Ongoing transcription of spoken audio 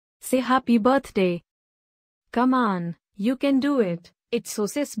say happy birthday. Come on, you can do it. It's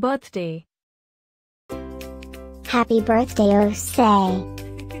Osee's birthday. Happy birthday, Osee.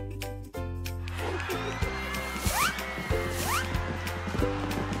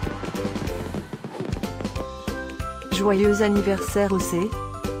 Joyeux anniversaire, Osee.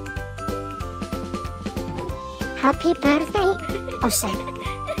 Happy birthday, Osee.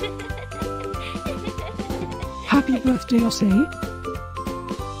 Happy birthday, Osee.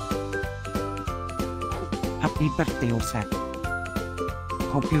 Happy birthday, Osee.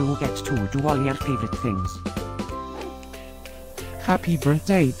 Hope you get to do all your favorite things. Happy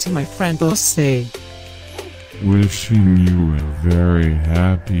birthday to my friend Osee. Wishing you a very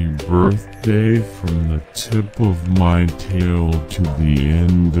happy birthday from the tip of my tail to the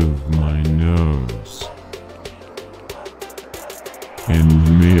end of my nose.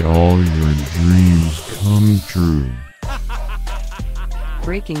 And may all your dreams come true.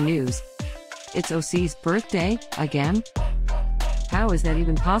 Breaking news. It's Osee's birthday, again? How is that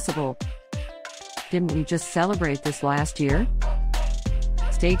even possible? Didn't we just celebrate this last year?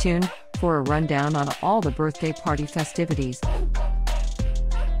 Stay tuned for a rundown on all the birthday party festivities.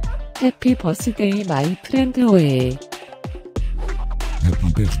 Happy birthday, my friend Osee.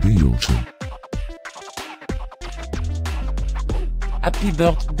 Happy birthday, Osee. Happy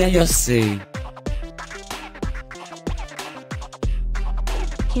birthday, Osee.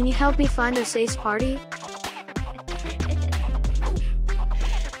 Can you help me find Osee's party?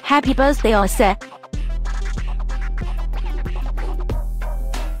 Happy birthday, Osee.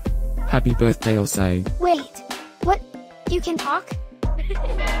 Happy birthday, Osee. Wait, what? You can talk?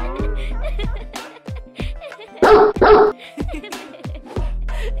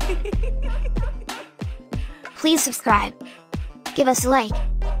 Please subscribe, give us a like,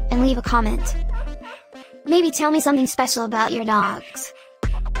 and leave a comment. Maybe tell me something special about your dogs.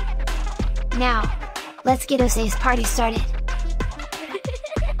 Now, let's get Osee's party started.